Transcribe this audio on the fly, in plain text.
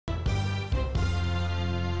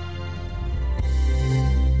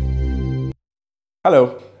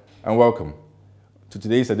Hello and welcome to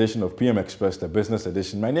today's edition of PM Express, the business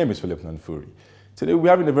edition. My name is Philip Nanfuri. Today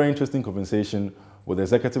we're having a very interesting conversation with the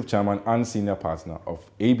Executive Chairman and Senior Partner of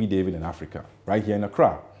AB David in Africa, right here in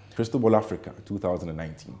Accra, Crystal Ball Africa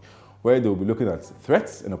 2019, where they'll be looking at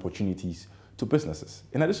threats and opportunities to businesses.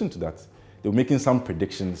 In addition to that, they're making some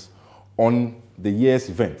predictions on the year's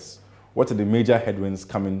events. What are the major headwinds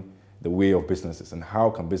coming the way of businesses and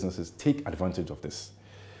how can businesses take advantage of this?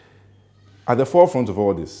 At the forefront of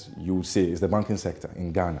all this, you would say, is the banking sector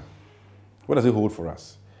in Ghana. What does it hold for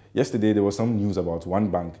us? Yesterday, there was some news about one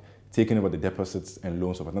bank taking over the deposits and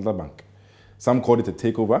loans of another bank. Some called it a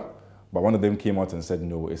takeover, but one of them came out and said,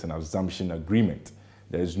 no, it's an assumption agreement.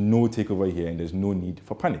 There is no takeover here and there's no need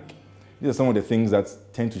for panic. These are some of the things that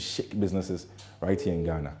tend to shake businesses right here in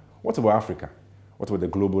Ghana. What about Africa? What about the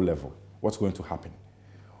global level? What's going to happen?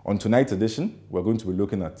 On tonight's edition, we're going to be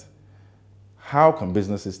looking at how can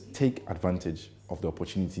businesses take advantage of the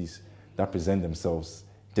opportunities that present themselves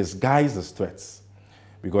disguised as threats?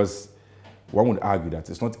 Because one would argue that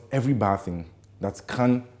it's not every bad thing that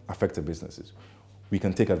can affect the businesses. We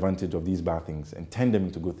can take advantage of these bad things and turn them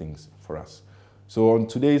into good things for us. So on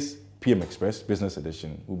today's PM Express Business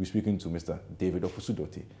Edition, we'll be speaking to Mr. David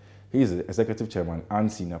Ofosu-Dortey. He is the Executive Chairman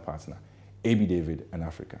and Senior Partner, AB David and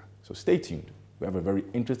Africa. So stay tuned. We have a very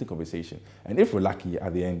interesting conversation. And if we're lucky,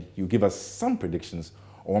 at the end, you give us some predictions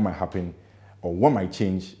on what might happen or what might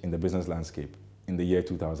change in the business landscape in the year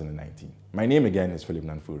 2019. My name again is Philip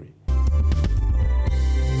Nanfuri.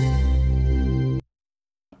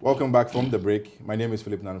 Welcome back from the break. My name is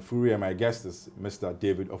Philip Nanfuri and my guest is Mr.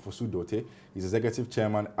 David Ofosu-Dortey. He's Executive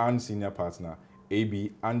Chairman and Senior Partner,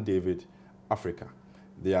 AB and David Africa.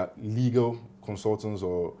 They are legal consultants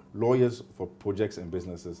or lawyers for projects and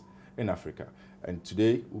businesses in Africa. And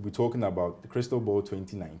today we'll be talking about the Crystal Ball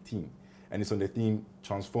 2019, and it's on the theme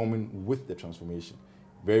Transforming with the Transformation.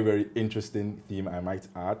 Very, very interesting theme, I might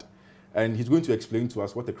add. And he's going to explain to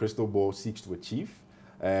us what the Crystal Ball seeks to achieve.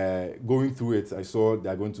 Going through it, I saw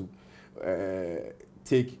they're going to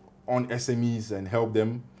take on SMEs and help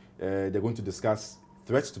them. They're going to discuss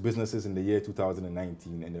threats to businesses in the year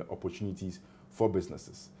 2019 and the opportunities for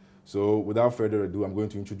businesses. So without further ado, I'm going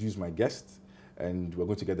to introduce my guest, and we're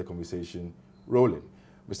going to get the conversation rolling.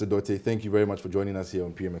 Mr. Dortey, thank you very much for joining us here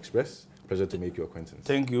on PM Express. Pleasure to make your acquaintance.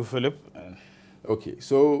 Thank you, Philip. Okay,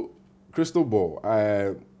 so Crystal Ball,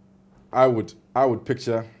 I would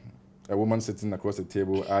picture a woman sitting across the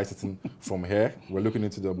table, I sitting from here. We're looking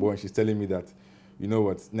into the ball, and she's telling me that, you know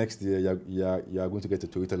what, next year you're going to get a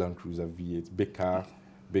Toyota Land Cruiser V8, big car,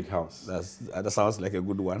 big house. That sounds like a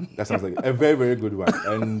good one. That sounds like a very, very good one.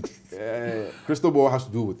 And Crystal Ball has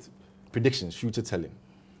to do with predictions, future telling.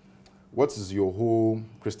 What is your whole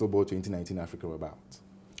Crystal Ball 2019 Africa about?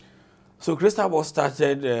 So Crystal Ball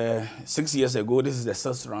started 6 years ago. This is the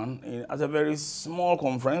sixth run at a very small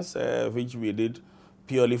conference, which we did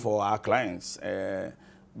purely for our clients,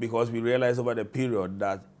 because we realized over the period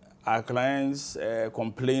that our clients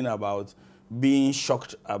complain about being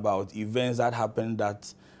shocked about events that happened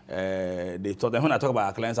that they thought. And when I talk about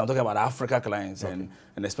our clients, I'm talking about Africa clients, okay,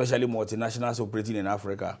 and especially multinationals operating in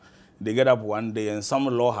Africa. They get up one day and some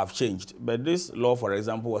law have changed. But this law, for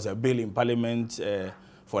example, was a bill in Parliament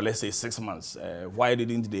for, let's say, 6 months. Why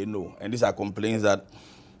didn't they know? And these are complaints that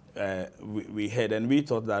we had. And we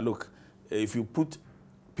thought that, look, if you put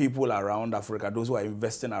people around Africa, those who are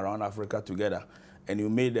investing around Africa together, and you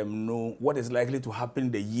made them know what is likely to happen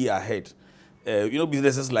the year ahead, you know,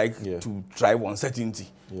 businesses like to thrive on certainty.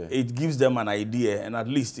 It gives them an idea, and at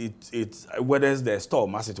least it weathers the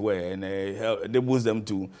storm, as it were, and enables them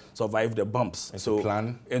to survive the bumps.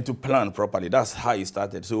 And to plan properly. That's how it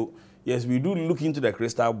started. So yes, we do look into the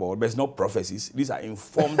crystal ball, but it's not prophecies. These are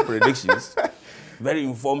informed predictions, very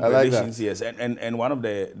informed predictions. Yes, and one of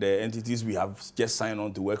the entities we have just signed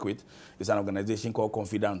on to work with is an organization called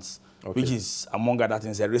Confidence. Okay. Which is, among other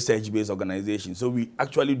things, a research-based organization. So we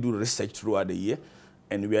actually do research throughout the year,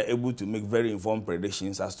 and we are able to make very informed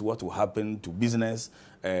predictions as to what will happen to business,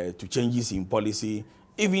 to changes in policy,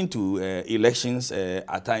 even to elections,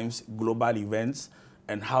 at times, global events,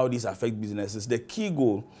 and how these affect businesses. The key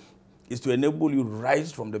goal is to enable you right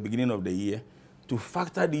from the beginning of the year to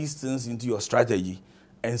factor these things into your strategy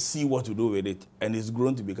and see what to do with it. And it's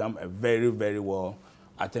grown to become a very, very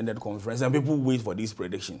well-attended conference, and people wait for these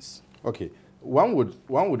predictions. Okay, one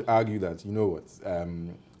would argue that, you know what,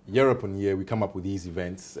 year upon year we come up with these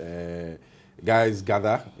events. Guys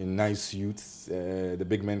gather in nice suits. The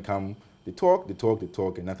big men come. They talk,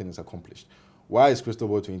 and nothing is accomplished. Why is Crystal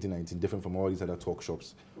Ball 2019 different from all these other talk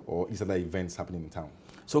shops or these other events happening in town?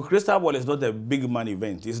 So Crystal Ball is not a big man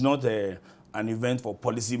event. It's not an event for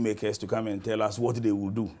policymakers to come and tell us what they will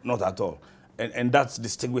do. Not at all. And that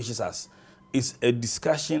distinguishes us. It's a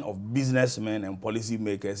discussion of businessmen and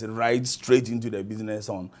policymakers right straight into the business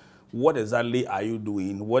on what exactly are you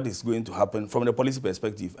doing, what is going to happen from the policy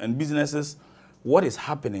perspective. And businesses, what is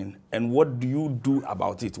happening and what do you do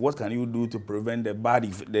about it? What can you do to prevent the bad,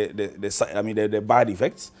 the bad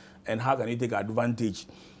effects, and how can you take advantage?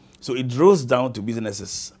 So it draws down to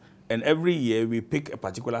businesses. And every year we pick a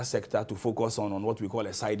particular sector to focus on what we call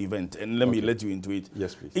a side event. And let me let you into it.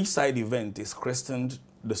 Yes, please. Each side event is christened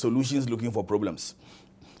the solutions looking for problems.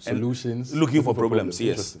 Solutions looking for problems,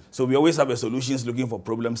 yes. So we always have a solutions looking for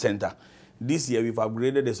problems center. This year we've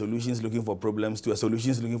upgraded the solutions looking for problems to a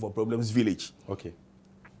solutions looking for problems village. Okay.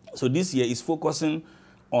 So this year is focusing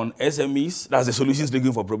on SMEs. That's the solutions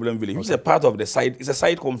looking for problem village, which is a part of the side. It's a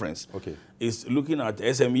side conference. Okay. It's looking at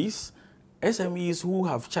SMEs who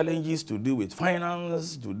have challenges to deal with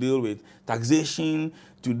finance, to deal with taxation,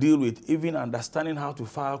 to deal with even understanding how to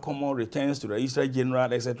file common returns to the Registrar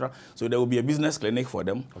General, etc. So there will be a business clinic for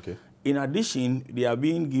them. Okay. In addition, they are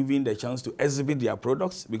being given the chance to exhibit their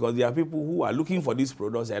products because there are people who are looking for these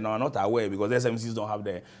products and are not aware because SMCs don't have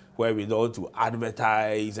the wherewithal to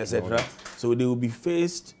advertise, etc. So they will be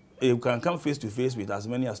faced. You can come face to face with as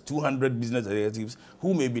many as 200 business executives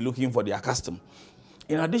who may be looking for their custom.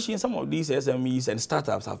 In addition, some of these SMEs and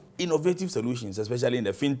startups have innovative solutions, especially in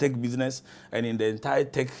the fintech business and in the entire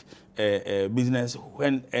tech business.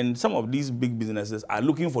 And some of these big businesses are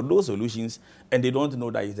looking for those solutions and they don't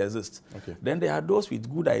know that it exists. Okay. Then there are those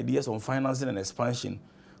with good ideas on financing and expansion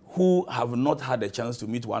who have not had a chance to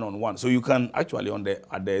meet one-on-one. So you can actually,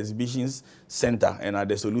 at the exhibitions center and at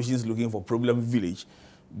the solutions looking for problem village,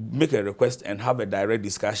 make a request and have a direct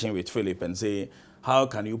discussion with Philip and say, how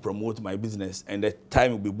can you promote my business? And the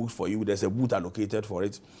time will be booked for you. There's a booth allocated for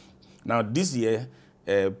it. Now, this year,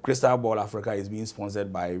 Crystal Ball Africa is being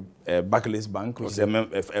sponsored by Barclays Bank, which is a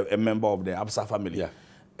member of the ABSA family. Yeah.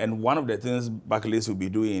 And one of the things Barclays will be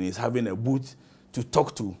doing is having a booth to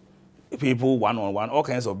talk to people one-on-one, all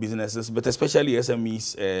kinds of businesses, but especially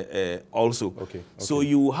SMEs also. Okay. So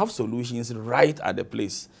you have solutions right at the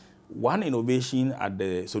place. One innovation at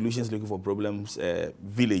the Solutions Looking for Problems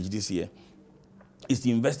village this year is to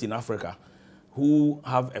invest in Africa, who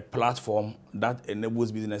have a platform that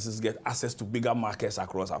enables businesses get access to bigger markets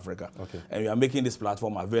across Africa. Okay. And we are making this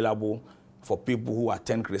platform available for people who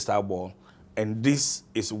attend Crystal Ball. And this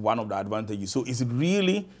is one of the advantages. So it's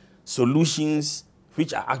really solutions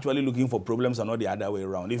which are actually looking for problems and not the other way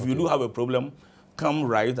around. If you do have a problem, come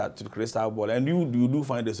right at the Crystal Ball and you do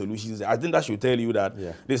find the solutions. I think that should tell you that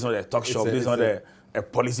this is not a talk shop, this is not a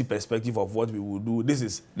policy perspective of what we will do. This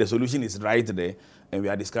is, the solution is right there and we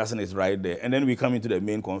are discussing it right there. And then we come into the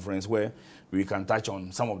main conference where we can touch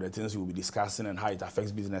on some of the things we'll be discussing and how it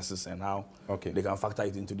affects businesses and how they can factor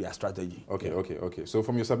it into their strategy. Okay. So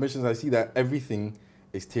from your submissions, I see that everything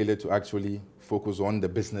is tailored to actually focus on the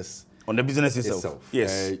business. On the business itself.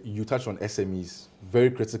 Yes. You touched on SMEs,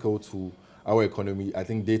 very critical to our economy. I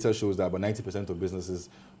think data shows that about 90% of businesses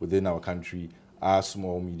within our country are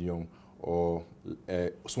small or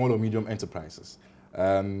medium enterprises.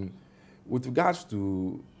 With regards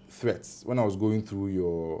to threats, when I was going through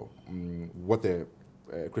your what the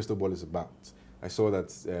Crystal Ball is about, I saw that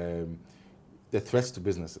the threats to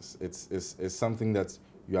businesses, it's something that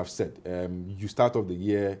you have said. You start off the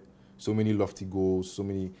year, so many lofty goals, so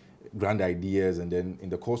many grand ideas, and then in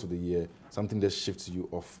the course of the year, something just shifts you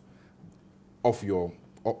off your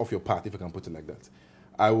path, if I can put it like that.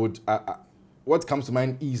 What comes to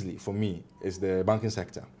mind easily for me is the banking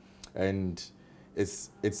sector, and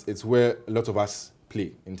it's where a lot of us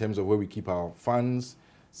play in terms of where we keep our funds.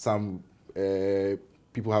 Some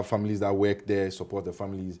people have families that work there, support their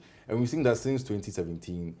families, and we've seen that since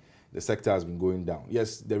 2017, the sector has been going down.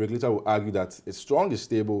 Yes, the regulator will argue that it's strong, it's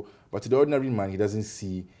stable, but to the ordinary man, he doesn't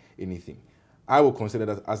see anything. I will consider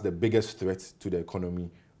that as the biggest threat to the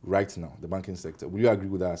economy right now, the banking sector. Will you agree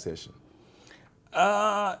with that assertion?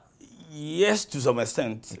 Yes, to some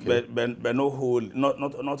extent, but not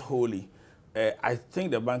wholly. I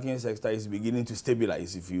think the banking sector is beginning to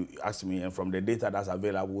stabilize, if you ask me, and from the data that's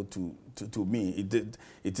available to me,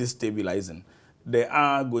 it is stabilizing. There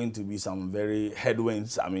are going to be some very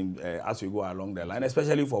headwinds, as we go along the line,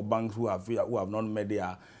 especially for banks who have not met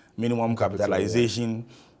their minimum capitalization,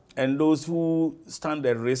 and those who stand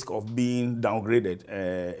the risk of being downgraded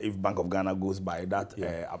if Bank of Ghana goes by that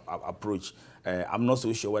approach. I'm not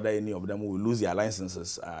so sure whether any of them will lose their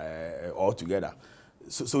licenses altogether.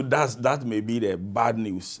 So that may be the bad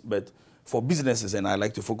news. But for businesses, and I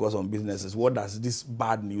like to focus on businesses, what does this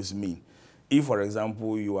bad news mean? If, for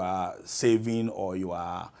example, you are saving or you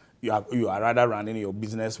are you are rather running your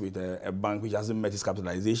business with a bank which hasn't met its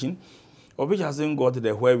capitalization, or which hasn't got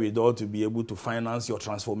the wherewithal to be able to finance your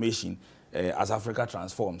transformation as Africa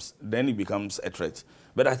transforms, then it becomes a threat.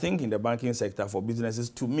 But I think in the banking sector for businesses,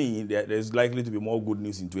 to me, there's likely to be more good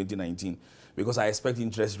news in 2019 because I expect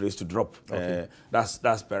interest rates to drop. Okay. That's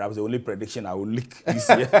perhaps the only prediction I will leak this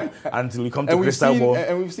year until we come to crystal ball.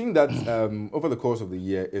 And we've seen that over the course of the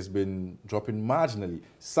year, it's been dropping marginally.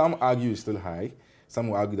 Some argue it's still high. Some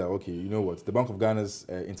will argue that, okay, you know what, the Bank of Ghana's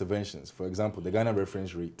interventions, for example, the Ghana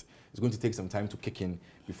reference rate, is going to take some time to kick in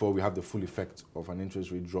before we have the full effect of an interest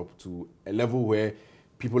rate drop to a level where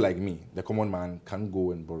people like me, the common man, can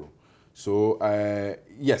go and borrow. So,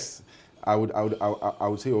 yes, I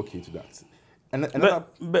would say okay to that.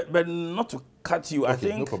 But not to cut you, okay, I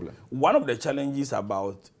think no problem. One of the challenges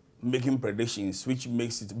about making predictions, which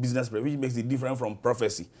makes it which makes it different from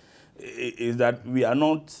prophecy, is that we are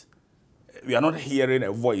not hearing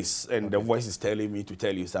a voice, and the voice is telling me to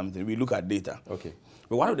tell you something. We look at data. Okay.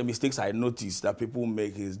 But one of the mistakes I noticed that people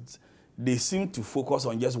make is they seem to focus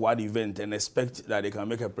on just one event and expect that they can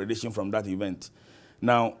make a prediction from that event.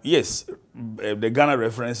 Now, yes, the Ghana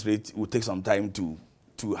reference rate will take some time to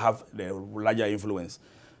have the larger influence.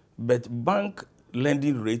 But bank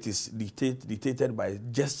lending rate is dictated by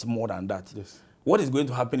just more than that. Yes. What is going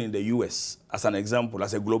to happen in the US, as an example,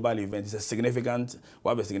 as a global event, is will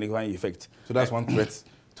have a significant effect. So that's one threat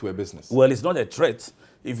to a business. Well, it's not a threat.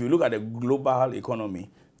 If you look at the global economy,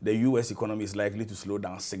 the US economy is likely to slow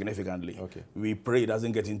down significantly. Okay. We pray it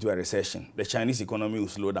doesn't get into a recession. The Chinese economy will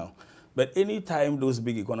slow down. But anytime those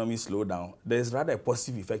big economies slow down, there's rather a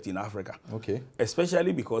positive effect in Africa. Okay.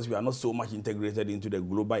 Especially because we are not so much integrated into the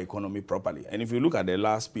global economy properly. And if you look at the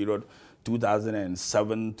last period,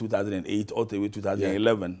 2007, 2008, all the way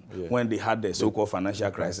 2011, when they had the so-called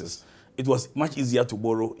financial crisis, it was much easier to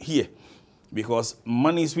borrow here because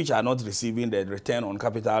monies which are not receiving the return on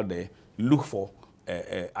capital there look for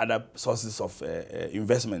other sources of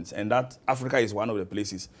investments, and that Africa is one of the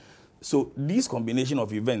places. So this combination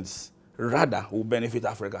of events rather will benefit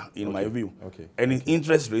Africa, in my view. Okay. And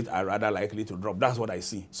interest rates are rather likely to drop. That's what I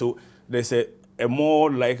see. So there's a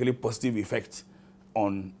more likely positive effect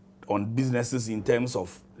on businesses in terms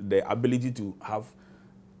of the ability to have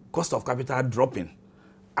cost of capital dropping.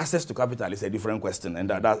 Access to capital is a different question, and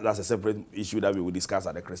that's a separate issue that we will discuss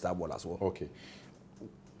at the crystal ball as well. Okay.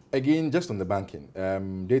 Again, just on the banking,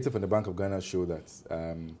 data from the Bank of Ghana show that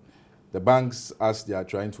the banks, as they are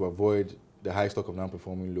trying to avoid the high stock of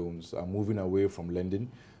non-performing loans, are moving away from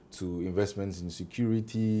lending to investments in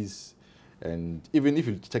securities, and even if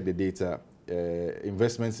you check the data,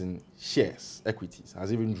 investments in shares, equities,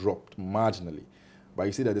 has even dropped marginally. But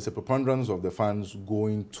you see that there's a preponderance of the funds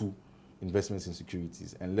going to investments in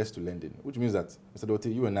securities and less to lending, which means that, Mr. Dote,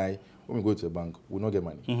 you and I, when we go to a bank, we'll not get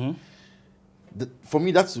money. Mm-hmm. For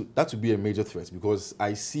me, that would be a major threat because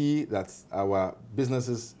I see that our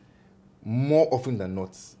businesses, more often than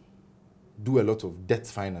not, do a lot of debt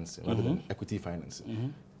financing rather than equity financing.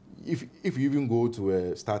 Mm-hmm. If you even go to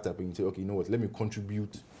a startup and you say, okay, you know what, let me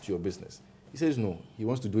contribute to your business. He says no, he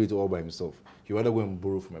wants to do it all by himself. He rather go and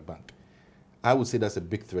borrow from a bank. I would say that's a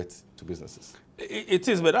big threat to businesses. It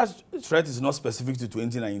is, but that threat is not specific to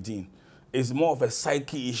 2019. It's more of a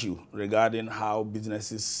psyche issue regarding how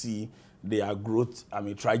businesses see their growth,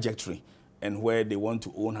 trajectory, and where they want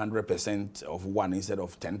to own 100% of one instead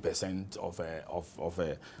of 10%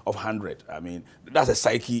 of 100. I mean, that's a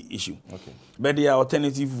psyche issue. Okay. But there are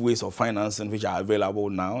alternative ways of financing which are available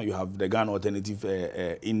now. You have the Ghana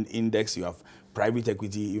Alternative Index. You have private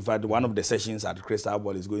equity. In fact, one of the sessions at Crystal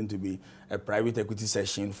Ball is going to be a private equity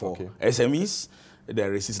session for SMEs.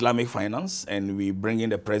 There is Islamic finance, and we bring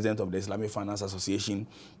in the president of the Islamic Finance Association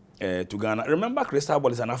to Ghana. Remember, Crystal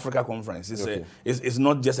Ball is an Africa conference. It's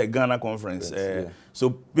not just a Ghana conference.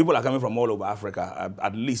 So people are coming from all over Africa.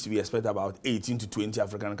 At least we expect about 18 to 20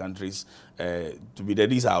 African countries to be there.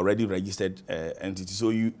 These are already registered entities. So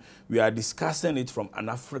we are discussing it from an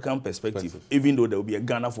African perspective, even though there will be a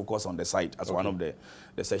Ghana focus on the site as one of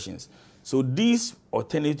the sessions. So these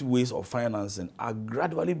alternative ways of financing are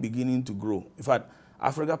gradually beginning to grow. In fact,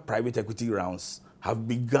 Africa private equity rounds have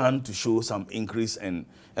begun to show some increase, and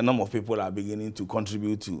a number of people are beginning to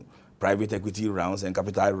contribute to private equity rounds and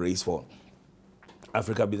capital raise for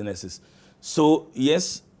Africa businesses. So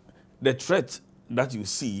yes, the threat that you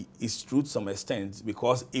see is true to some extent,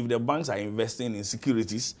 because if the banks are investing in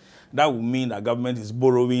securities, that would mean that government is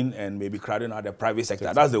borrowing and maybe crowding out the private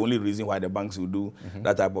sector. That's the only reason why the banks will do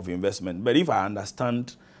that type of investment. But if I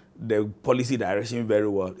understand the policy direction very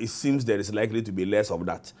well, it seems there is likely to be less of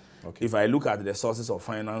that. Okay. If I look at the sources of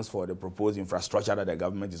finance for the proposed infrastructure that the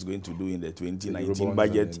government is going to do in the 2019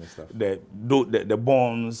 budget, the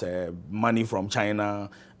bonds, money from China,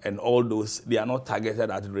 and all those, they are not targeted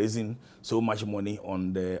at raising so much money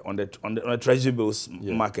on the treasury bills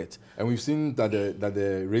market. And we've seen that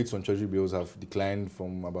the rates on treasury bills have declined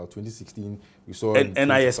from about 2016. We saw,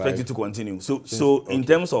 and I expect it to continue. So in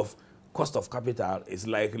terms of cost of capital, is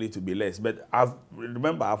likely to be less. But I've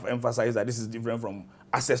emphasized that this is different from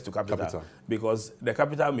access to capital. Because the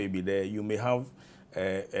capital may be there. You may have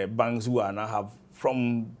banks who are now have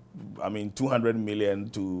from 200 million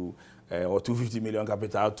to or 250 million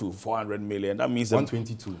capital to 400 million. That means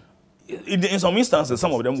 122. In some instances,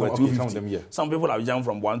 some of them were 250. Some people have jumped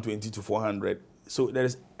from 120 to 400. So there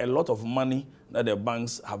is a lot of money that the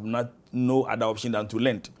banks have no other option than to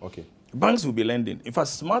lend. Okay. Banks will be lending. In fact,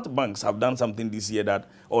 smart banks have done something this year that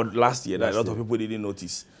a lot of people didn't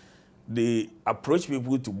notice. They approach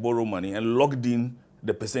people to borrow money and locked in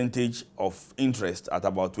the percentage of interest at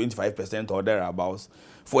about 25% or thereabouts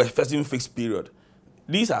for a certain fixed period.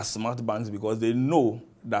 These are smart banks because they know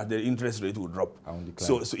that the interest rate will drop.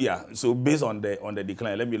 So based on the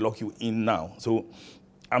decline, let me lock you in now. So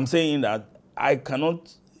I'm saying that I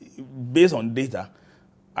cannot, based on data,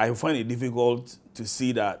 I find it difficult to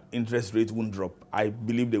see that interest rates won't drop. I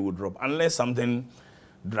believe they will drop unless something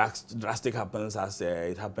drastic happens, as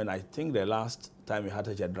it happened. I think the last time we had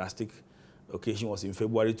such a drastic occasion was in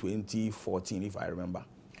February 2014, if I remember.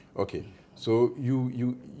 Okay. So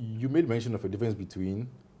you made mention of a difference between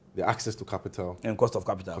the access to capital and cost of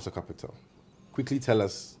capital. Cost of capital. Quickly tell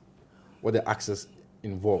us what the access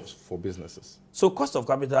involves for businesses. So cost of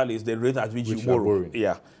capital is the rate at which you borrow.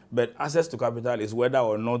 Yeah. But access to capital is whether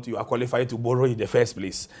or not you are qualified to borrow in the first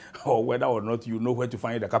place, or whether or not you know where to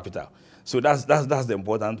find the capital. So that's the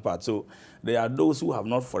important part. So there are those who have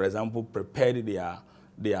not, for example, prepared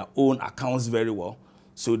their own accounts very well.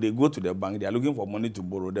 So they go to the bank, they are looking for money to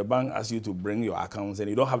borrow. The bank asks you to bring your accounts, and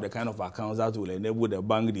you don't have the kind of accounts that will enable the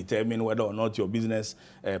bank determine whether or not your business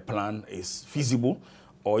plan is feasible,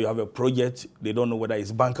 or you have a project, they don't know whether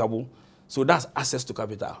it's bankable. So that's access to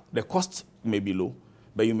capital. The cost may be low,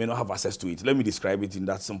 but you may not have access to it. Let me describe it in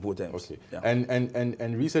that simple terms. Okay. Yeah.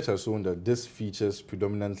 And research has shown that this features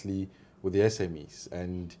predominantly with the SMEs,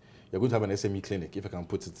 and you're going to have an SME clinic, if I can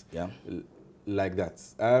put it like that.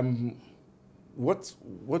 What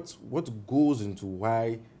goes into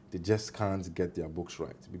why they just can't get their books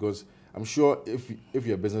right? Because I'm sure if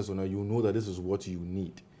you're a business owner, you know that this is what you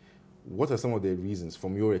need. What are some of the reasons,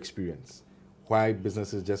 from your experience, why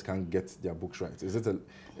businesses just can't get their books right? Is it a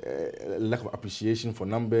lack of appreciation for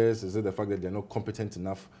numbers? Is it the fact that they're not competent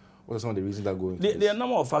enough? What are some of the reasons that go into this? There are a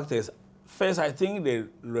number of factors. First, I think the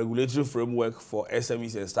regulatory framework for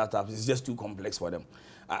SMEs and startups is just too complex for them.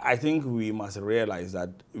 I think we must realize that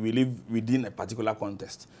we live within a particular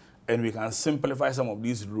context, and we can simplify some of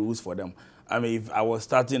these rules for them. I mean, if I was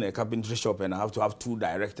starting a carpentry shop and I have to have 2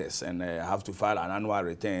 directors and I have to file an annual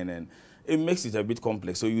return, and it makes it a bit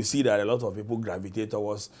complex. So you see that a lot of people gravitate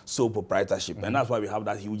towards sole proprietorship, and that's why we have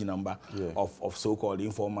that huge number of so-called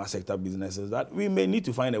informal sector businesses that we may need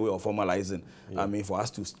to find a way of formalizing. I mean, for us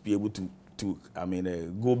to be able to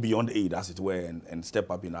go beyond aid, as it were, and step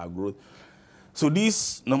up in our growth. So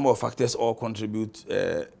these number of factors all contribute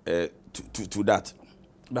to that.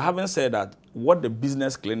 But having said that, what the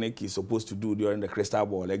business clinic is supposed to do during the crystal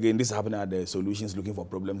ball, again, this is happening at the Solutions Looking for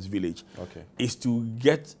Problems Village, is to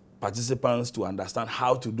get participants to understand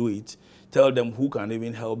how to do it, tell them who can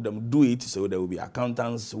even help them do it. So there will be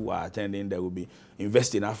accountants who are attending, there will be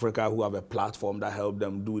Invest in Africa who have a platform that help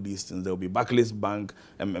them do these things. There will be Barclays Bank,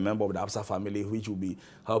 a member of the ABSA family, which will be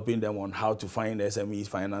helping them on how to find SMEs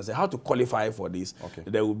finance and how to qualify for this.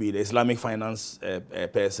 There will be the Islamic finance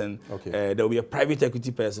person. There will be a private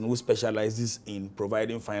equity person who specializes in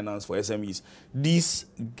providing finance for SMEs. These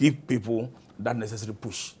give people that necessary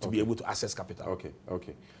push to be able to access capital.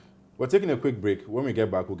 We're taking a quick break. When we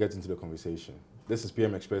get back, we'll get into the conversation. This is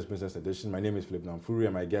PM Express Business Edition. My name is Philip Namfuri,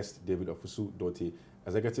 and my guest, David Ofosu-Dorte,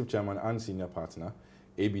 Executive Chairman and Senior Partner,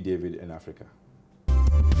 AB David in Africa.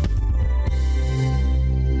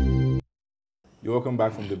 You're welcome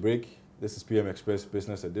back from the break. This is PM Express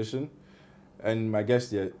Business Edition. And my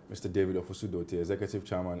guest here, Mr. David Ofosu-Dorte, Executive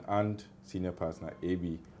Chairman and Senior Partner,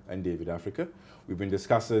 AB and David Africa. We've been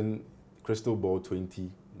discussing Crystal Ball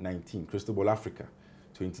 2019, Crystal Ball Africa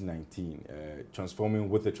 2019, Transforming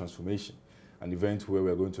with the Transformation, an event where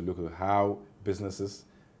we're going to look at how businesses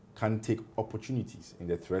can take opportunities in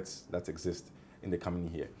the threats that exist in the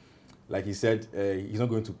coming year. Like he said, he's not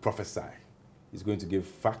going to prophesy. He's going to give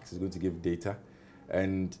facts, he's going to give data,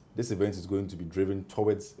 and this event is going to be driven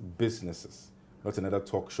towards businesses not another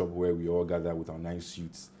talk shop where we all gather with our nice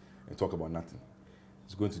suits and talk about nothing.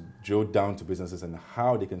 It's going to drill down to businesses and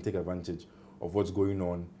how they can take advantage of what's going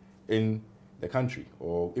on in the country,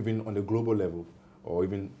 or even on the global level, or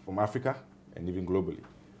even from Africa and even globally.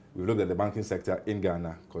 We've looked at the banking sector in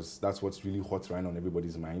Ghana because that's what's really hot right now on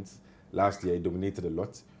everybody's minds. Last year, it dominated a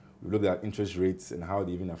lot. We looked at interest rates and how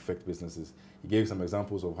they even affect businesses. He gave some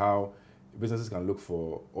examples of how businesses can look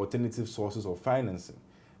for alternative sources of financing.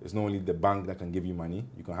 It's not only the bank that can give you money.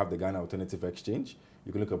 You can have the Ghana Alternative Exchange.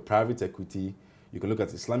 You can look at private equity. You can look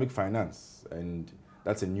at Islamic finance. And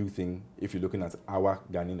that's a new thing if you're looking at our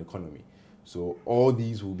Ghanaian economy. So all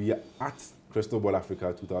these will be at Crystal Ball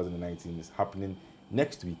Africa 2019. It's happening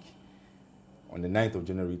next week on the 9th of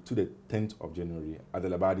January to the 10th of January at the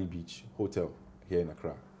Labadi Beach Hotel here in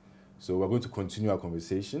Accra. So we're going to continue our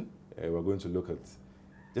conversation. We're going to look at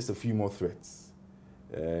just a few more threats.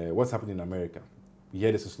 What's happening in America? We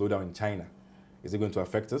hear there's a slowdown in China. Is it going to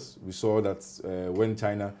affect us? We saw that when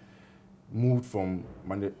China moved from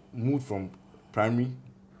primary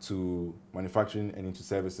to manufacturing and into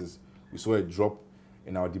services, we saw a drop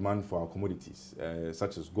in our demand for our commodities,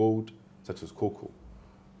 such as gold, such as cocoa.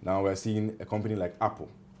 Now we're seeing a company like Apple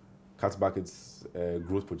cut back its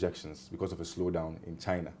growth projections because of a slowdown in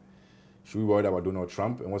China. Should we worry about Donald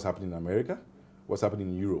Trump and what's happening in America? What's happening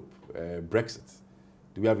in Europe? Brexit.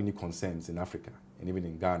 Do we have any concerns in Africa and even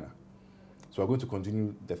in Ghana? So we're going to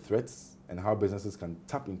continue the threats and how businesses can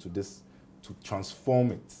tap into this to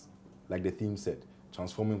transform it, like the theme said,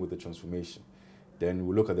 transforming with the transformation. Then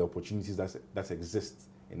we'll look at the opportunities that exist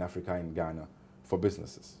in Africa and Ghana for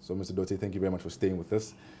businesses. So Mr. Dote, thank you very much for staying with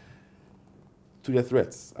us. To the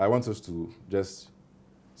threats, I want us to just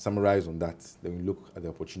summarize on that, then we look at the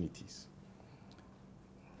opportunities.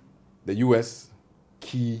 The US,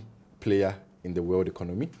 key player in the world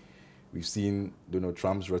economy. We've seen Donald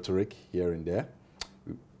Trump's rhetoric here and there.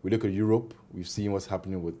 We look at Europe, we've seen what's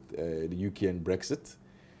happening with the UK and Brexit.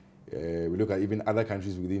 We look at even other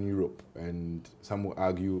countries within Europe, and some will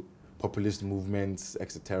argue populist movements,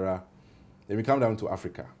 etc. Then we come down to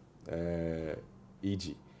Africa,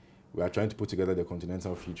 e.g., we are trying to put together the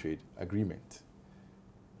Continental Free Trade Agreement.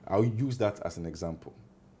 I'll use that as an example.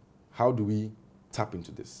 How do we tap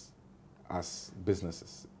into this as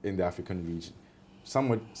businesses in the African region?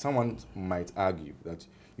 Someone might argue that,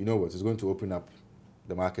 you know what, it's going to open up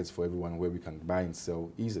the markets for everyone where we can buy and sell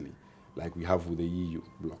easily, like we have with the EU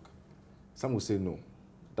bloc. Some will say, no,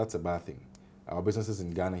 that's a bad thing. Our businesses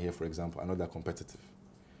in Ghana here, for example, are not that competitive.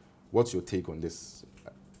 What's your take on this?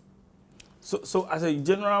 So as a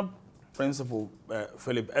general principle,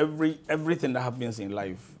 Philip, everything that happens in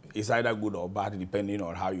life is either good or bad, depending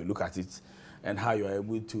on how you look at it and how you're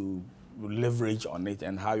able to leverage on it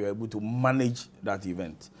and how you're able to manage that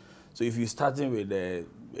event. So if you're starting with the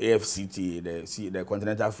AFCT, the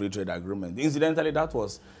Continental Free Trade Agreement, incidentally, that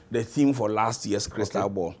was the theme for last year's Crystal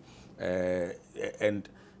Ball. And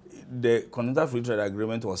the Continental Free Trade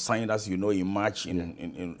Agreement was signed, as you know, in March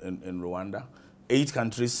in Rwanda. 8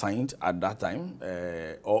 countries signed at that time,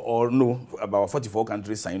 or no, about 44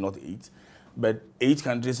 countries signed, not 8. But 8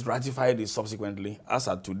 countries ratified it subsequently. As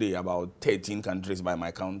of today, about 13 countries by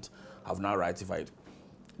my count have now ratified.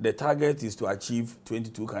 The target is to achieve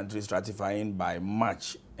 22 countries ratifying by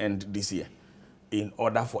March end this year in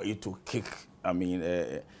order for it to kick.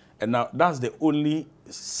 And now that's the only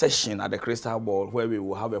session at the Crystal Ball where we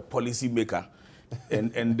will have a policy maker.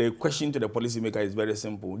 and the question to the policymaker is very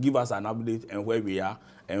simple. Give us an update and where we are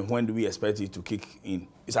and when do we expect it to kick in.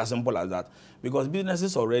 It's as simple as that. Because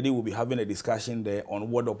businesses already will be having a discussion there on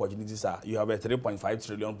what the opportunities are. You have a 3.5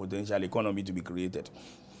 trillion potential economy to be created.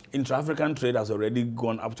 Intra-African trade has already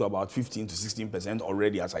gone up to about 15 to 16%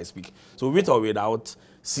 already as I speak. So with or without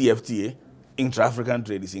CFTA, intra-African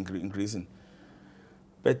trade is increasing.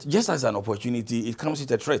 But just as an opportunity, it comes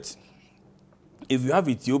with a threat. If you have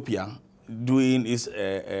Ethiopia doing its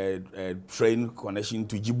train connection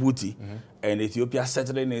to Djibouti, and Ethiopia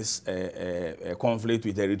settling its conflict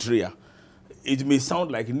with Eritrea, it may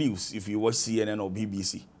sound like news if you watch CNN or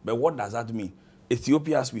BBC. But what does that mean?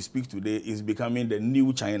 Ethiopia, as we speak today, is becoming the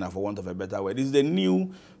new China, for want of a better word. It's the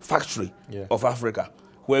new factory of Africa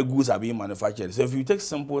where goods are being manufactured. So if you take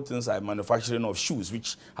simple things like manufacturing of shoes,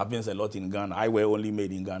 which happens a lot in Ghana, I wear only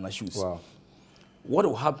made in Ghana shoes. Wow. What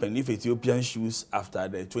will happen if Ethiopian shoes, after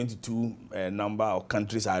the 22 number of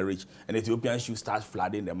countries are reached, and Ethiopian shoes start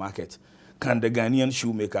flooding the market? Can the Ghanaian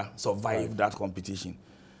shoemaker survive that competition?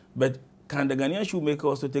 But can the Ghanaian shoemaker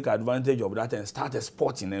also take advantage of that and start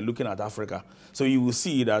exporting and looking at Africa? So you will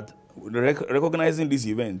see that recognizing this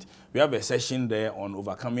event, we have a session there on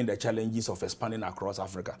overcoming the challenges of expanding across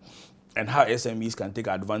Africa. and how SMEs can take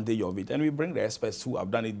advantage of it. And we bring the experts who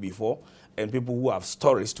have done it before and people who have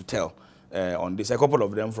stories to tell on this. A couple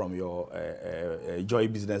of them from your Joy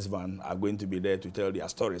Business Van are going to be there to tell their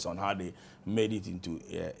stories on how they made it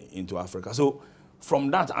into Africa. So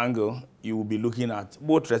from that angle, you will be looking at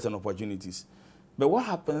both threats and opportunities. But what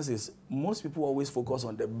happens is most people always focus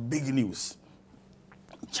on the big news.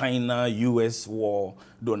 China, US war,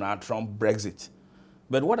 Donald Trump, Brexit.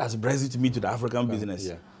 But what does Brexit mean to the African business?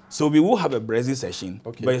 Yeah. So we will have a Brexit session,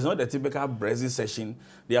 but it's not the typical Brexit session.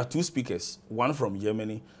 There are two speakers, one from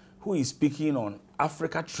Germany, who is speaking on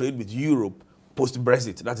Africa trade with Europe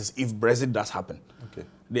post-Brexit. That is, if Brexit does happen. Okay.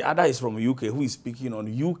 The other is from UK, who is speaking on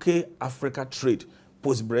UK-Africa trade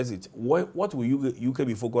post-Brexit. What will UK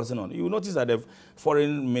be focusing on? You will notice that the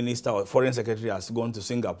foreign minister or foreign secretary has gone to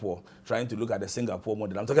Singapore, trying to look at the Singapore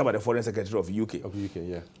model. I'm talking about the foreign secretary of UK. Of UK,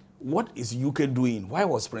 yeah. What is UK doing? Why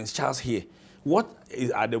was Prince Charles here? What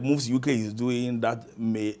are the moves UK is doing that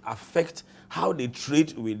may affect how they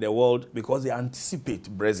trade with the world because they anticipate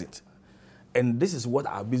Brexit? And this is what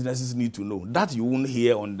our businesses need to know. That you won't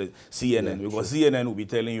hear on the CNN, because CNN will be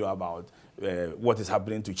telling you about what is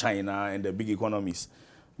happening to China and the big economies.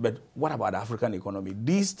 But what about the African economy?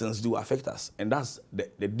 These things do affect us. And that's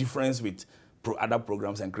the difference with other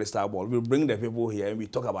programs and Crystal Ball. We'll bring the people here and we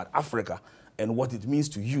talk about Africa and what it means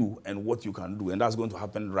to you and what you can do. And that's going to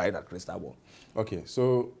happen right at Crystal Ball. Okay,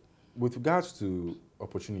 so with regards to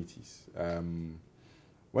opportunities,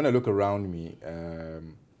 when I look around me,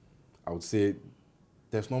 I would say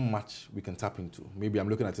there's not much we can tap into. Maybe I'm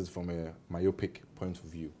looking at it from a myopic point of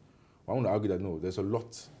view. I want to argue that no, there's a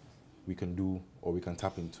lot we can do or we can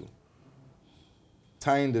tap into.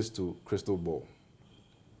 Tying this to Crystal Ball,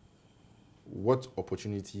 what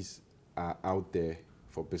opportunities are out there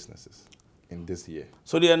for businesses in this year?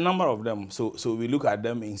 So there are a number of them. So we look at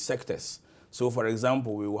them in sectors. So for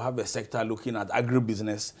example, we will have a sector looking at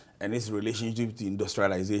agribusiness and its relationship to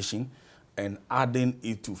industrialization and adding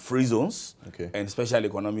it to free zones and special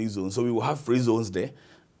economic zones. So we will have free zones there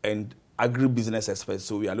and agribusiness experts.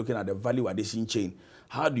 So we are looking at the value addition chain.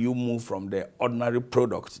 How do you move from the ordinary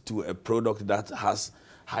product to a product that has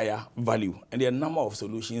higher value? And there are a number of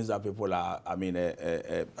solutions that people are,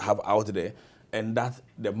 have out there, and that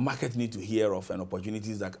the market need to hear of, and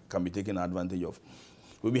opportunities that can be taken advantage of.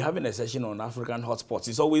 We'll be having a session on African hotspots.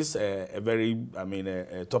 It's always a very,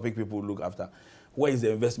 a topic people look after. Where is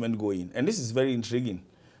the investment going? And this is very intriguing,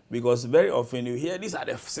 because very often you hear these are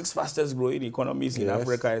the 6 fastest growing economies in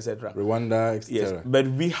Africa, etc. Rwanda, etc. Yes, but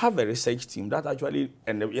we have a research team that actually,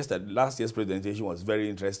 and last year's presentation was very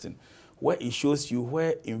interesting, where it shows you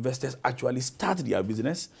where investors actually start their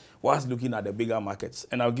business whilst looking at the bigger markets.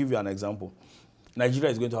 And I'll give you an example. Nigeria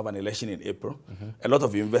is going to have an election in April. A lot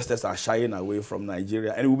of investors are shying away from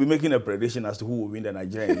Nigeria, and we'll be making a prediction as to who will win the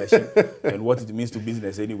Nigerian election and what it means to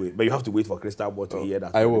business anyway. But you have to wait for Crystal Ball to hear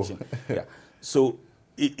that prediction. Yeah. So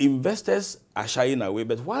investors are shying away,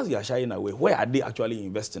 but whilst they are shying away, where are they actually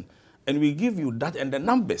investing? And we give you that and the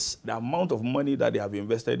numbers, the amount of money that they have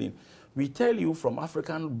invested in. We tell you from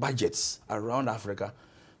African budgets around Africa,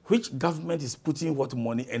 which government is putting what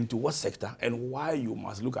money into what sector and why you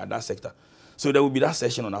must look at that sector. So there will be that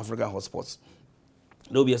session on African hotspots.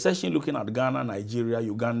 There will be a session looking at Ghana, Nigeria,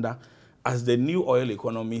 Uganda as the new oil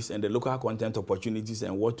economies and the local content opportunities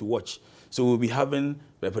and what to watch. So we'll be having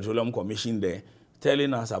the Petroleum Commission there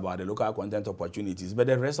telling us about the local content opportunities. But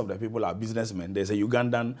the rest of the people are businessmen. There's a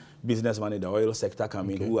Ugandan businessman in the oil sector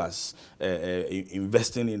coming who is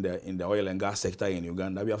investing in the oil and gas sector in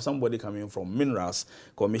Uganda. We have somebody coming from Minerals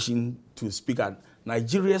Commission to speak at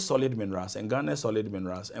Nigeria's solid minerals and Ghana's solid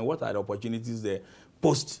minerals, and what are the opportunities there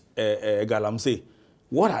post Galamsey.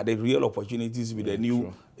 What are the real opportunities with the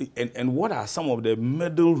new, and what are some of the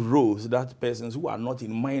middle roles that persons who are not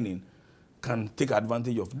in mining can take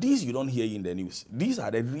advantage of? These you don't hear in the news. These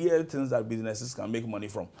are the real things that businesses can make money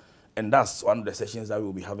from. And that's one of the sessions that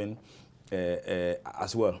we'll be having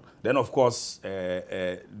as well. Then, of course,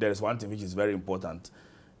 there is one thing which is very important.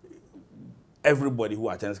 Everybody who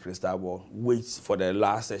attends Crystal Ball waits for the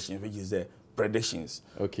last session, which is the predictions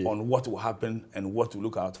on what will happen and what to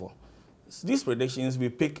look out for. So these predictions, we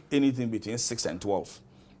pick anything between 6 and 12.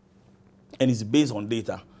 And it's based on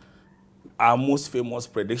data. Our most famous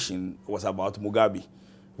prediction was about Mugabe,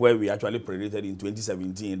 where we actually predicted in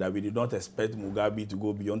 2017 that we did not expect Mugabe to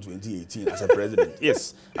go beyond 2018 as a president.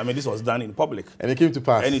 Yes, this was done in public. And it came to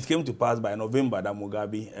pass. And it came to pass by November that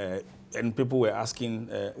Mugabe, and people were asking,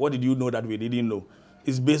 what did you know that we didn't know?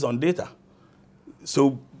 It's based on data.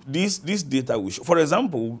 So this data will show. For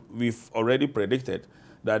example, we've already predicted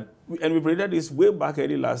that, and we predicted this way back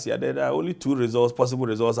early last year, that there are only 2 results, possible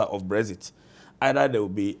results of Brexit. Either there will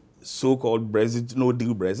be so-called Brexit, no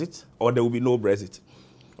deal Brexit, or there will be no Brexit,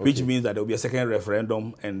 which means that there will be a second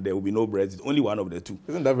referendum and there will be no Brexit, only one of the two.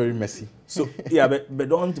 Isn't that very messy? So, yeah, but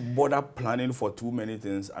don't bother planning for too many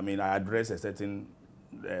things. I mean, I addressed a certain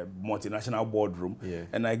multinational boardroom,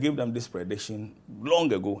 and I gave them this prediction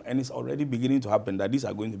long ago, and it's already beginning to happen that these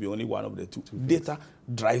are going to be only one of the two. Data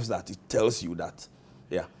drives that. It tells you that.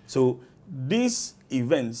 Yeah. So these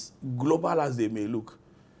events, global as they may look,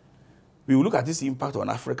 we will look at this impact on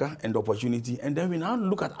Africa and opportunity, and then we now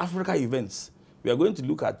look at Africa events. We are going to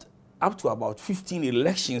look at up to about 15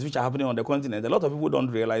 elections which are happening on the continent. A lot of people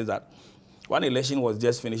don't realize that. One election was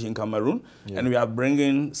just finished in Cameroon, and we are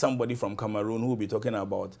bringing somebody from Cameroon who will be talking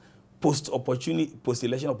about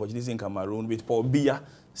post-election opportunities in Cameroon, with Paul Biya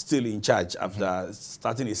still in charge after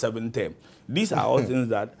starting his 7th term. These are all things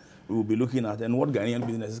that we will be looking at, and what Ghanaian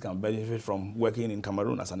businesses can benefit from working in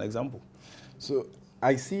Cameroon, as an example. So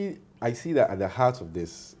I see that at the heart of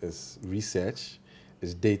this is research,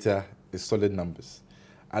 is data, is solid numbers.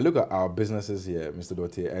 I look at our businesses here, Mr.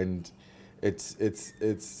 Dote, and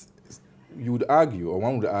it's you would argue, or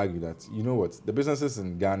one would argue that, you know what, the businesses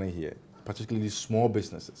in Ghana here, particularly small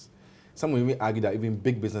businesses, some would even argue that even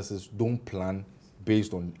big businesses don't plan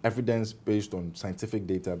based on evidence, based on scientific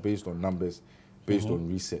data, based on numbers, based on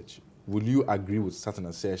research. Will you agree with such an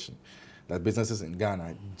assertion that businesses in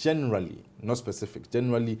Ghana generally, not specific,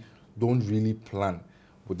 generally don't really plan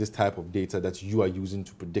with this type of data that you are using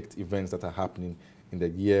to predict events that are happening in the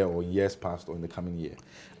year or years past or in the coming year?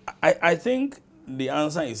 I think the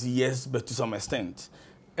answer is yes, but to some extent.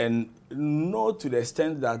 And no to the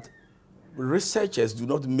extent that researchers do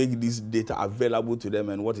not make this data available to them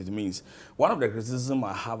and what it means. One of the criticisms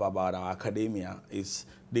I have about our academia is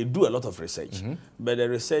they do a lot of research, but the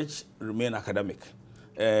research remains academic.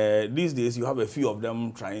 These days, you have a few of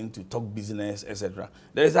them trying to talk business, etc.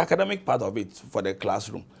 There is the academic part of it for the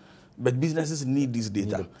classroom, but businesses need this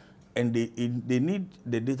data. And they need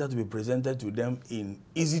the data to be presented to them in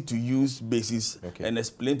easy-to-use basis and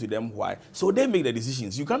explain to them why. So they make the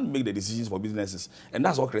decisions. You can't make the decisions for businesses. And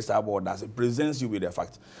that's what Crystal Ball does. It presents you with the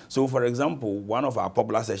fact. So, for example, one of our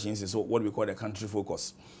popular sessions is what we call the country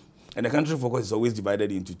focus. And the country focus is always divided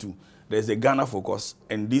into two. There's the Ghana focus,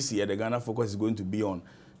 and this year the Ghana focus is going to be on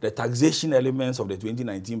the taxation elements of the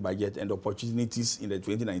 2019 budget and opportunities in the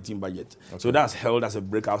 2019 budget. So that's held as a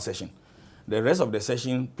breakout session. The rest of the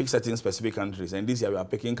session picks certain specific countries, and this year we are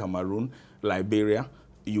picking Cameroon, Liberia,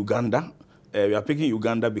 Uganda. We are picking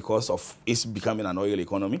Uganda because of its becoming an oil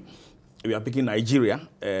economy. We are picking Nigeria,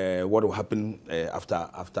 what will happen after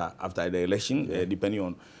the election, depending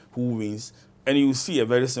on who wins. And you see a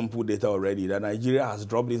very simple data already that Nigeria has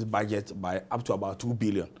dropped its budget by up to about 2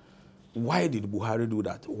 billion. Why did Buhari do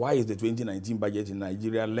that? Why is the 2019 budget in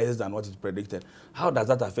Nigeria less than what is predicted? How does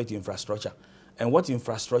that affect infrastructure? And what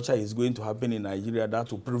infrastructure is going to happen in Nigeria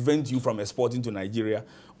that will prevent you from exporting to Nigeria,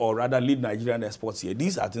 or rather lead Nigerian exports here?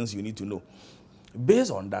 These are things you need to know.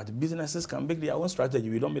 Based on that, businesses can make their own strategy.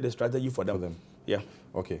 We don't make the strategy for them. Yeah.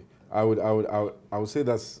 Okay. I would say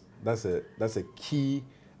that's a key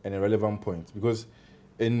and a relevant point, because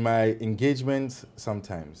in my engagement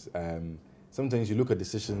sometimes you look at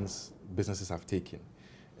decisions businesses have taken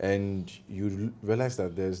and you realize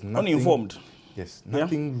that there's nothing uninformed. Yes,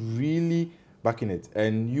 nothing really backing it.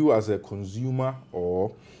 And you as a consumer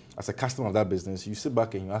or as a customer of that business, you sit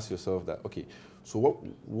back and you ask yourself that, okay, so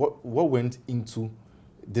what went into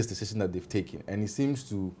this decision that they've taken? And it seems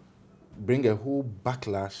to bring a whole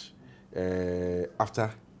backlash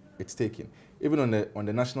after it's taken. Even on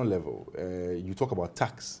the national level, you talk about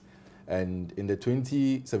tax. And in the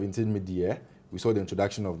 2017 mid-year, we saw the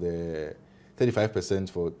introduction of the 35%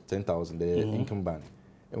 for 10,000, the income ban.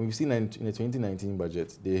 And we've seen in the 2019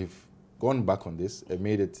 budget, they've gone back on this and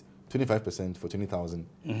made it 25% for 20,000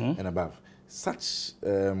 and above. Such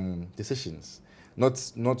decisions, not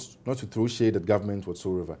to throw shade at government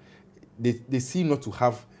whatsoever, they seem not to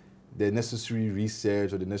have the necessary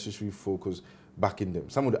research or the necessary focus back in them.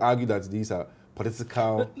 Some would argue that these are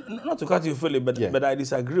political... Not to cut you fully, but I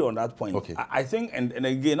disagree on that point. Okay. I think, and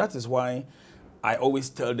again, that is why I always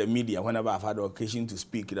tell the media whenever I've had the occasion to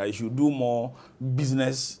speak that you should do more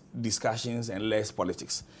business discussions and less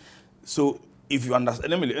politics. So if you understand,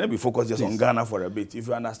 let me focus just on Ghana for a bit. If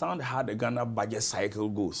you understand how the Ghana budget cycle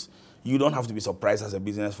goes, you don't have to be surprised as a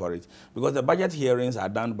business for it, because the budget hearings are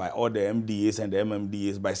done by all the MDAs and the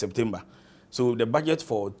MMDAs by September. So the budget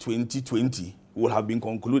for 2020 will have been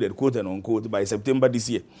concluded, quote and unquote, by September this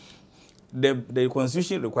year. The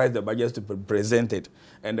Constitution requires the budgets to be presented,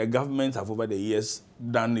 and the governments have over the years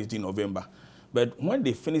done it in November. But when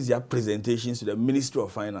they finish their presentations to the Ministry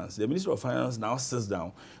of Finance, the Ministry of Finance now sits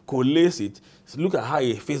down, collates it, look at how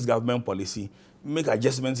it fits government policy, make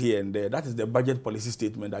adjustments here and there. That is the budget policy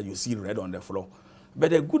statement that you see read on the floor.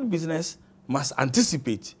 But a good business must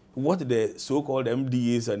anticipate what the so-called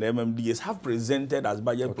MDAs and MMDAs have presented as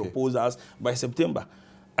budget proposals by September.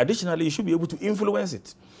 Additionally, you should be able to influence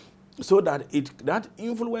it, so that that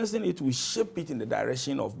influencing it will shape it in the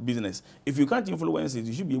direction of business. If you can't influence it,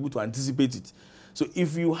 you should be able to anticipate it. So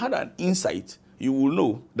if you had an insight, you will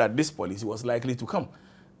know that this policy was likely to come.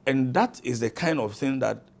 And that is the kind of thing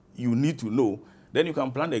that you need to know. Then you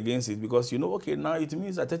can plan against it, because you know, okay, now it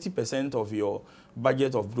means that 30% of your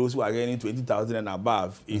budget of those who are getting 20,000 and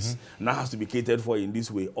above is now has to be catered for in this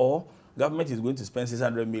way. Or government is going to spend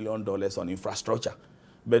 $600 million on infrastructure.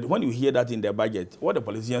 But when you hear that in their budget, what the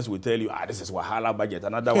politicians will tell you, this is Wahala budget.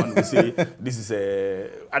 Another one will say, this is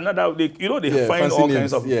another, they find all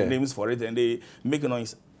kinds of names for it and they make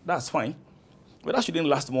noise. That's fine. But that shouldn't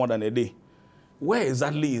last more than a day. Where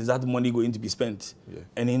exactly is that money going to be spent?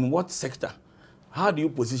 And in what sector? How do you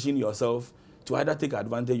position yourself to either take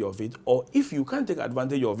advantage of it, or if you can't take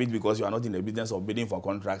advantage of it because you are not in the business of bidding for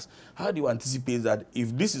contracts, how do you anticipate that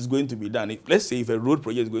if this is going to be done, let's say if a road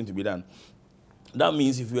project is going to be done, that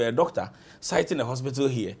means if you're a doctor siting a hospital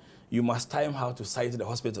here, you must time how to site the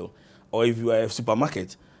hospital. Or if you are a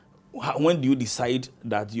supermarket, when do you decide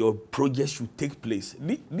that your project should take place?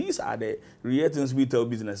 These are the real things we tell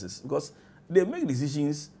businesses, because they make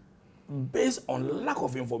decisions based on lack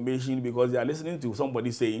of information, because they are listening to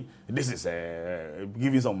somebody saying this is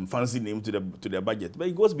giving some fancy name to the budget, but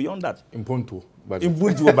it goes beyond that. Impunto budget.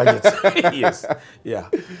 Impunto budget. Yes.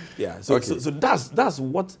 Yeah. So that's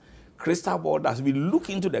what crystal ball does. We look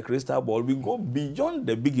into the crystal ball, we go beyond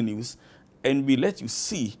the big news, and we let you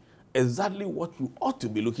see exactly what you ought to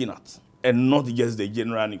be looking at, and not just the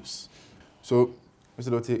general news. So, Mr.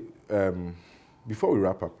 Dote, before we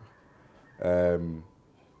wrap up,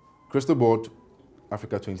 Crystal Ball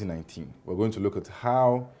Africa 2019, we're going to look at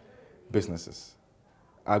how businesses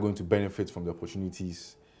are going to benefit from the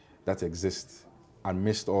opportunities that exist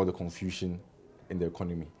amidst all the confusion in the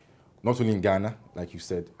economy. Not only in Ghana, like you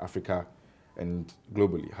said, Africa, and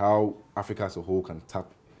globally, how Africa as a whole can tap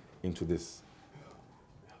into this.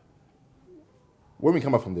 When we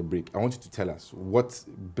come back from the break, I want you to tell us what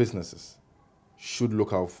businesses should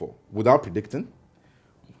look out for. Without predicting,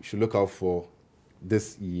 we should look out for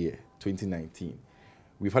this year, 2019.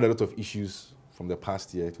 We've had a lot of issues from the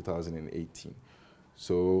past year, 2018.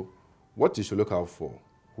 So what you should look out for,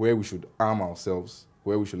 where we should arm ourselves,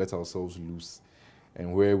 where we should let ourselves loose,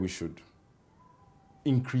 and where we should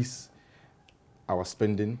increase our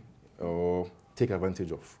spending or take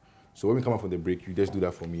advantage of. So when we come up from the break, you just do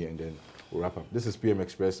that for me and then we'll wrap up. This is PM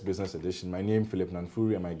Express Business Edition. My name is Philip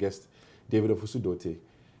Nanfuri, and my guest, David Ofosu-Dote,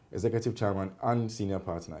 Executive Chairman and Senior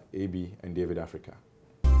Partner, AB and David Africa.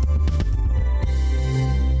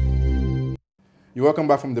 You're welcome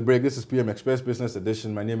back from the break. This is PM Express Business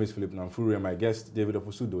Edition. My name is Philip Nanfuri, and my guest, David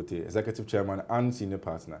Ofosu-Dote, Executive Chairman and Senior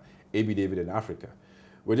Partner, AB David in Africa.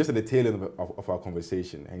 We're just at the tail end of our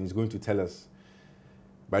conversation, and he's going to tell us,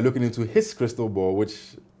 by looking into his crystal ball,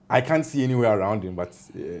 which I can't see anywhere around him, but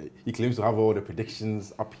he claims to have all the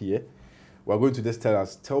predictions up here. We're going to just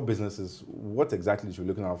tell businesses what exactly you're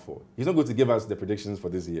looking out for. He's not going to give us the predictions for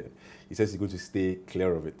this year. He says he's going to stay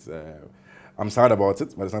clear of it. I'm sad about it,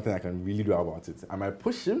 but there's nothing I can really do about it. I might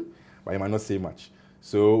push him, but he might not say much.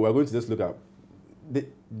 So we're going to just look at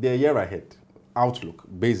the year ahead, outlook,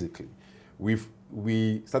 basically.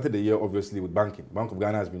 We started the year, obviously, with banking. Bank of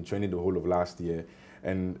Ghana has been trending the whole of last year,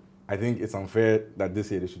 and I think it's unfair that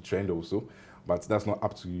this year they should trend also, but that's not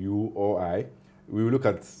up to you or I. We will look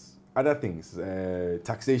at other things,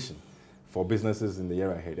 taxation for businesses in the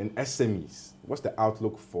year ahead, and SMEs. What's the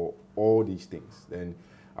outlook for all these things? Then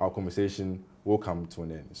our conversation will come to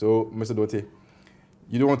an end. So, Mr. Dote,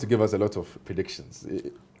 you don't want to give us a lot of predictions.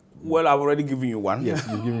 Well, I've already given you one. Yes,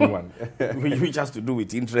 you've given me one. Which has to do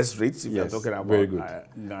with interest rates, if you're talking about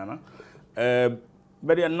Ghana.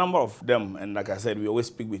 But there are a number of them, and like I said, we always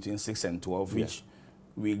speak between 6 and 12, which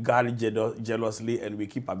we guard jealously, and we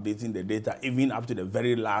keep updating the data, even up to the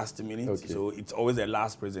very last minute. Okay. So it's always the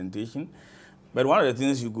last presentation. But one of the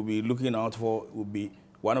things you could be looking out for would be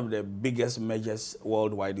one of the biggest measures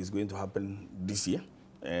worldwide is going to happen this year.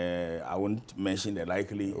 I won't mention the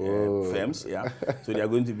likely firms. So they are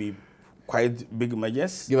going to be quite big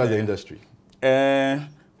measures. Give us the industry.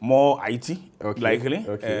 More IT, likely.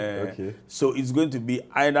 So it's going to be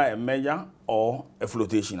either a merger or a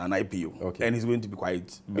flotation, an IPO. And it's going to be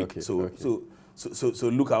quite big. So So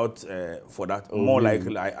look out for that. More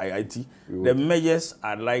likely IIT. The measures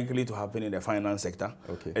are likely to happen in the finance sector.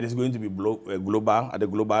 Okay. It is going to be global, at the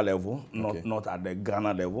global level, not at the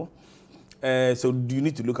Ghana level. So do you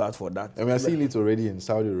need to look out for that? And we are seeing it already in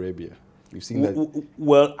Saudi Arabia. We've seen that.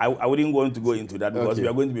 Well, I wouldn't want to go into that because we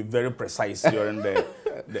are going to be very precise during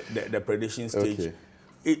the prediction stage. Okay.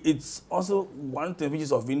 It's also one thing which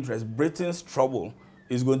is of interest. Britain's trouble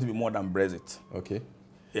is going to be more than Brexit. Okay.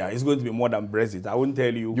 Yeah, it's going to be more than Brexit. I won't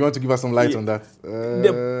tell you. You want to give us some light on that?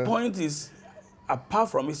 The point is, apart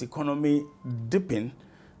from its economy dipping,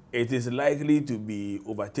 it is likely to be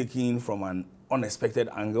overtaken from an unexpected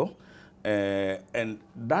angle. And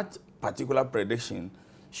that particular prediction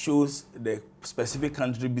shows the specific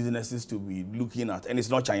country businesses to be looking at. And it's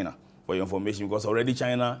not China, for your information, because already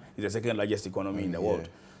China is the second largest economy in the world.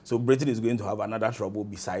 So Britain is going to have another trouble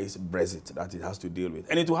besides Brexit that it has to deal with.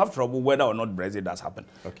 And it will have trouble whether or not Brexit does happen.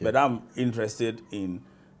 Okay. But I'm interested in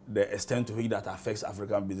the extent to which that affects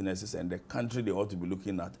African businesses and the country they ought to be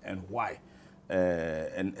looking at and why.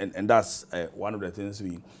 And that's one of the things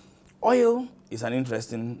Oil is an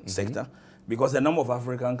interesting sector because a number of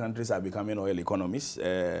African countries are becoming oil economies.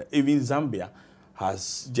 Even Zambia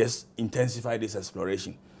has just intensified its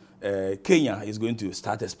exploration. Kenya is going to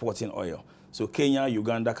start exporting oil. So Kenya,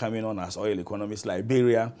 Uganda coming on as oil economies,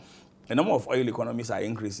 Liberia, a number of oil economies are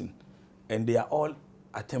increasing. And they are all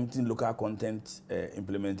attempting local content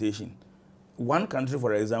implementation. One country,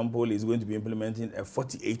 for example, is going to be implementing a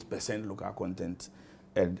 48% local content.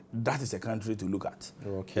 And that is a country to look at.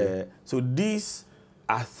 Okay. So these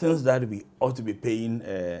are things that we ought to be paying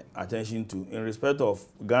attention to. In respect of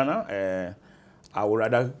Ghana, I would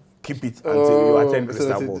rather keep it until you attend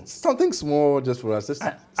Crystal Ball. Something small just for us.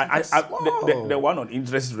 The one on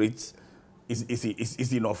interest rates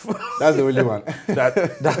is enough. That's the only one.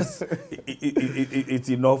 It's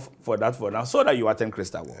enough for that for now, so that you attend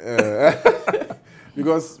Crystal Ball.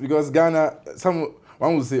 Because Ghana,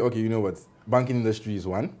 one will say, okay, you know what, banking industry is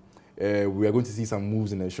one. We are going to see some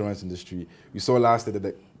moves in the insurance industry. We saw last year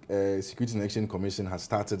that the Securities and Exchange Commission has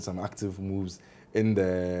started some active moves in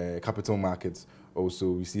the capital markets.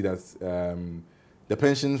 Also, we see that the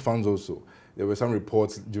pension funds also. There were some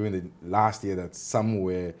reports during the last year that some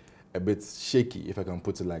were a bit shaky, if I can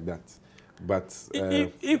put it like that. But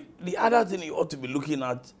if the other thing you ought to be looking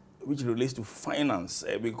at, which relates to finance,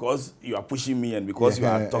 because you are pushing me and because you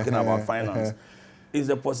are talking about finance, is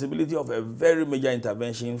the possibility of a very major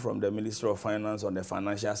intervention from the Ministry of Finance on the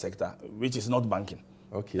financial sector, which is not banking.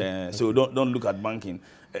 Okay. So don't look at banking.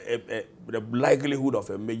 The likelihood of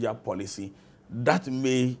a major policy that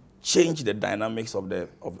may change the dynamics of the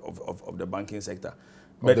banking sector.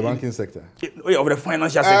 Of the banking sector? Of the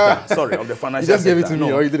financial sector. Sorry, of the financial sector. You just gave it to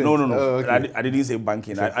me, or you didn't? No. Oh, okay. I didn't say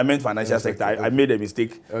banking. I meant financial sector. I made a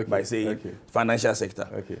mistake by saying financial sector.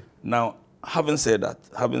 Okay. Now, having said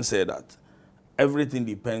that, everything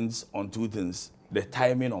depends on two things. The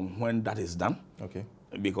timing on when that is done. Okay.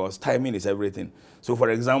 Because timing is everything. So, for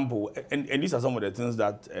example, and these are some of the things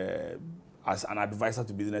that, as an advisor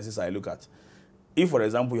to businesses, I look at. If, for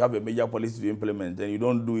example, you have a major policy to implement and you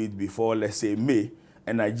don't do it before, let's say, May,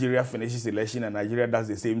 and Nigeria finishes election and Nigeria does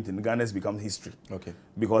the same thing, Ghana's becomes history. Okay.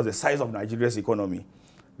 Because the size of Nigeria's economy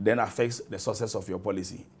then affects the success of your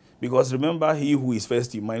policy. Because remember, he who is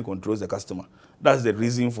first in mind controls the customer. That's the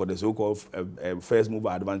reason for the so-called first mover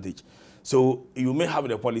advantage. So you may have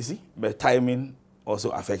the policy, but timing also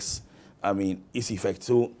affects, its effect.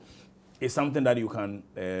 So it's something that you can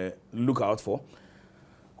look out for.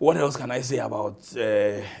 What else can I say about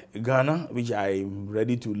Ghana, which I'm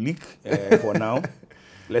ready to leak for now?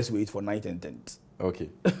 Let's wait for 9th and 10th. Okay.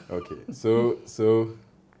 So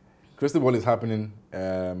Crystal Ball is happening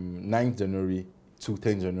 9th January to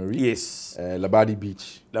 10th January. Yes. Labadi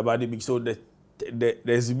Beach. So the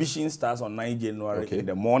exhibition starts on 9th January in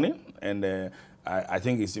the morning, and I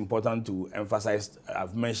think it's important to emphasize,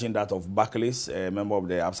 I've mentioned that of Barclays, a member of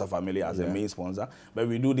the ABSA family, as a main sponsor, but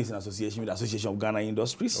we do this in association with the Association of Ghana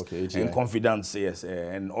Industries and Confidence, yes.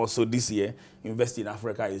 And also this year, Invest in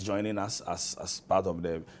Africa is joining us as part of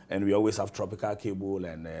and we always have Tropical Cable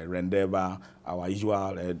and Rendeva, our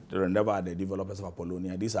usual, Rendeva are the developers of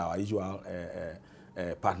Apollonia. These are our usual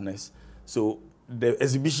partners. So the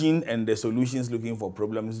exhibition and the solutions looking for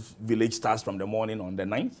problems village starts from the morning on the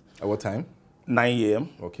 9th. At what time? 9 a.m.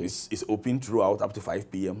 Okay. It's open throughout up to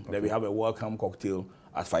 5 p.m. Okay. Then we have a welcome cocktail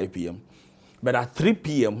at 5 p.m. But at 3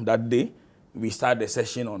 p.m. that day, we start the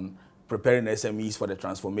session on preparing SMEs for the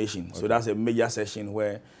transformation. Okay. So that's a major session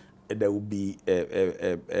where there will be,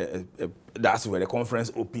 that's where the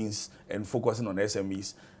conference opens and focusing on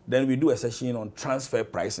SMEs. Then we do a session on transfer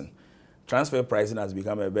pricing. transfer pricing has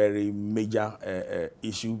become a very major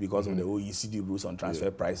issue because of the OECD rules on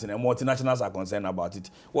transfer pricing, and multinationals are concerned about it.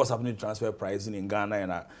 What's happening to transfer pricing in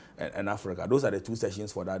Ghana and Africa? Those are the 2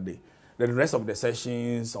 sessions for that day. The rest of the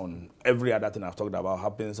sessions on every other thing I've talked about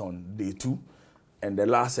happens on day 2. And the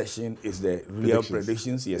last session is the real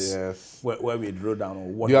predictions, yes. Where we draw down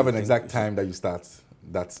on what. Do you have an exact time that you start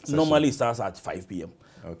that session? Normally it starts at 5 p.m.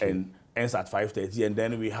 Okay. and ends at 5:30, and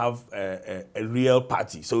then we have a real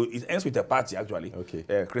party. So it ends with a party, actually.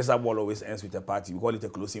 Okay. Crystal Ball always ends with a party. We call it a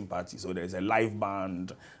closing party. So there is a live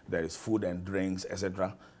band, there is food and drinks,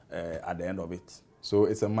 etc. At the end of it. So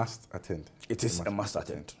it's a must attend. It is a must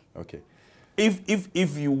attend. Okay.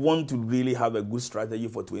 If you want to really have a good strategy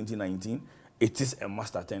for 2019, it is a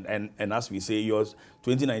must attend. And as we say, your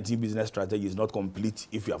 2019 business strategy is not complete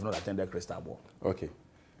if you have not attended Crystal Ball. Okay.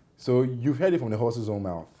 So you've heard it from the horse's own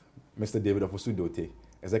mouth, Mr. David Ofosu-Dorotey,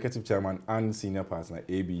 Executive Chairman and Senior Partner,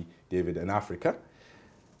 AB David in Africa.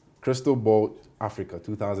 Crystal Ball Africa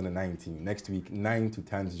 2019, next week, 9 to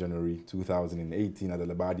 10th January 2018 at the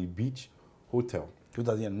Labadi Beach Hotel.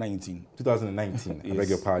 2019. 2019, yes. I beg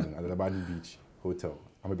your pardon, at the Labadi Beach Hotel.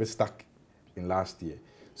 I'm a bit stuck in last year.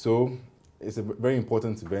 So it's a very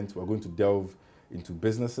important event. We're going to delve into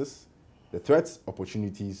businesses, the threats,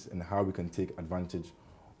 opportunities, and how we can take advantage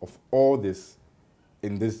of all this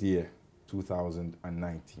in this year,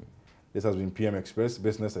 2019. This has been PM Express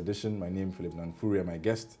Business Edition. My name is Philip Nanfuri, and my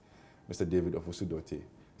guest, Mr. David Ofosu-Dorotey,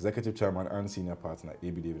 Executive Chairman and Senior Partner,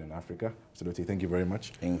 AB David in Africa. Mr. Dorotey, thank you very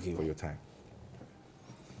much for your time.